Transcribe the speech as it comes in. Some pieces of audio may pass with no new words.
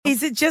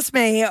it just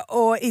me,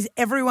 or is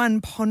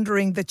everyone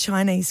pondering the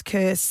Chinese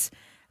curse,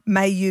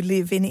 may you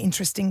live in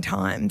interesting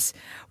times?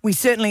 We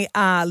certainly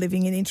are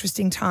living in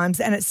interesting times,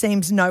 and it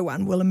seems no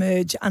one will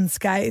emerge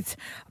unscathed.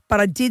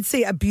 But I did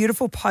see a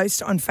beautiful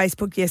post on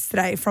Facebook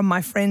yesterday from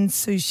my friend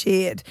Sue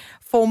Sheard,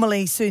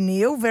 formerly Sue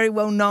Neal, very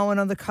well known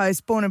on the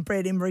coast, born and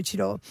bred in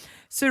Maroochydore.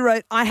 Sue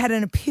wrote, I had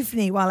an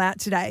epiphany while out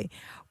today.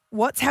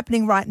 What's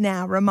happening right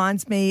now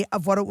reminds me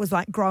of what it was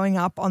like growing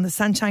up on the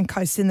Sunshine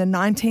Coast in the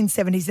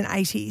 1970s and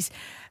 80s.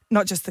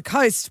 Not just the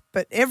coast,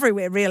 but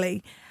everywhere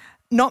really.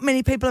 Not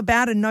many people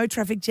about and no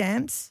traffic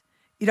jams.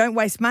 You don't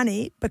waste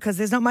money because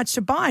there's not much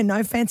to buy,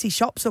 no fancy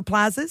shops or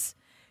plazas.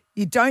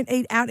 You don't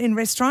eat out in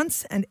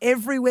restaurants, and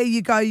everywhere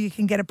you go you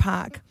can get a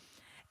park.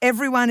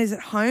 Everyone is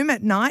at home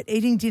at night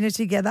eating dinner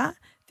together.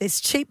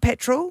 There's cheap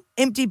petrol,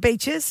 empty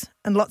beaches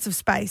and lots of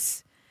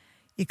space.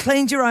 You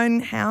cleaned your own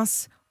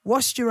house,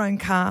 washed your own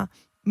car,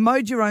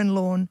 mowed your own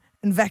lawn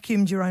and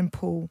vacuumed your own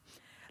pool.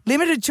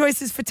 Limited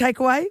choices for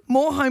takeaway,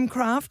 more home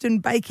craft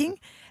and baking,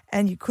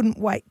 and you couldn't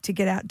wait to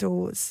get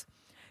outdoors.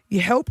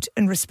 You helped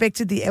and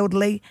respected the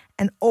elderly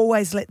and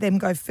always let them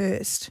go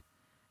first.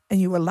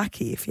 And you were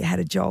lucky if you had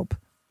a job.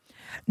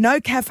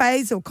 No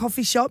cafes or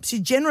coffee shops.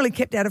 You generally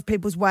kept out of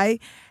people's way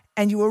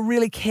and you were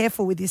really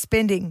careful with your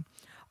spending.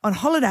 On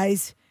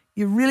holidays,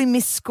 you really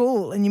missed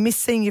school and you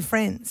missed seeing your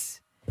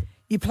friends.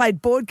 You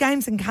played board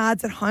games and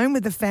cards at home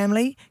with the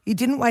family. You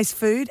didn't waste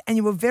food and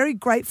you were very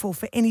grateful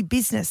for any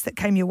business that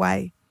came your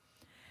way.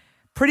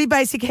 Pretty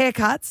basic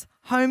haircuts,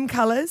 home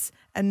colours,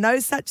 and no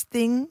such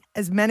thing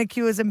as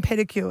manicures and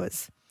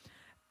pedicures.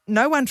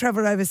 No one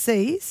travelled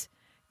overseas.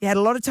 You had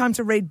a lot of time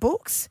to read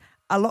books,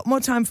 a lot more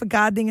time for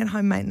gardening and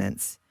home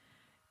maintenance.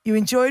 You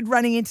enjoyed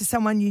running into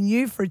someone you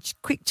knew for a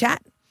quick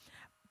chat,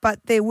 but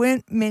there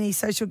weren't many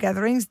social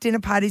gatherings, dinner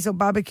parties or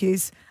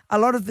barbecues. A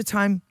lot of the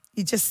time,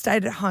 you just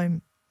stayed at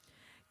home.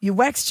 You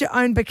waxed your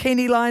own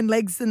bikini-lined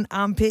legs and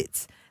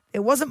armpits.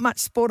 There wasn't much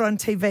sport on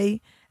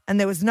TV, and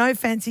there was no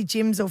fancy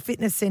gyms or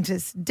fitness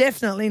centres,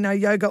 definitely no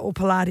yoga or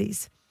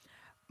Pilates.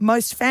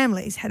 Most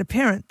families had a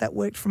parent that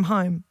worked from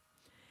home.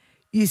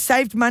 You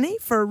saved money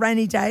for a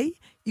rainy day.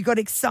 You got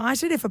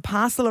excited if a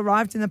parcel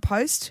arrived in the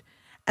post,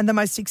 and the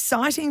most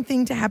exciting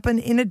thing to happen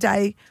in a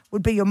day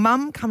would be your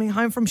mum coming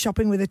home from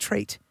shopping with a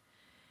treat.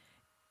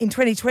 In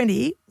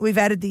 2020, we've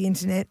added the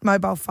internet,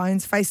 mobile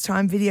phones,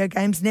 FaceTime, video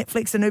games,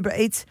 Netflix and Uber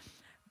Eats,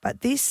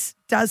 but this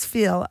does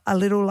feel a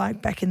little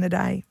like back in the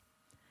day.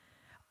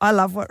 I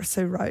love what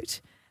Sue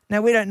wrote.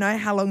 Now, we don't know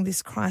how long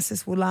this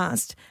crisis will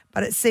last,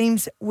 but it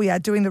seems we are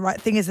doing the right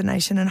thing as a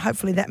nation, and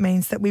hopefully that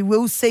means that we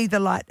will see the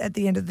light at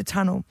the end of the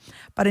tunnel.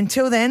 But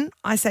until then,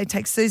 I say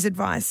take Sue's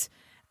advice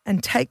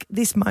and take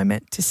this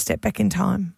moment to step back in time.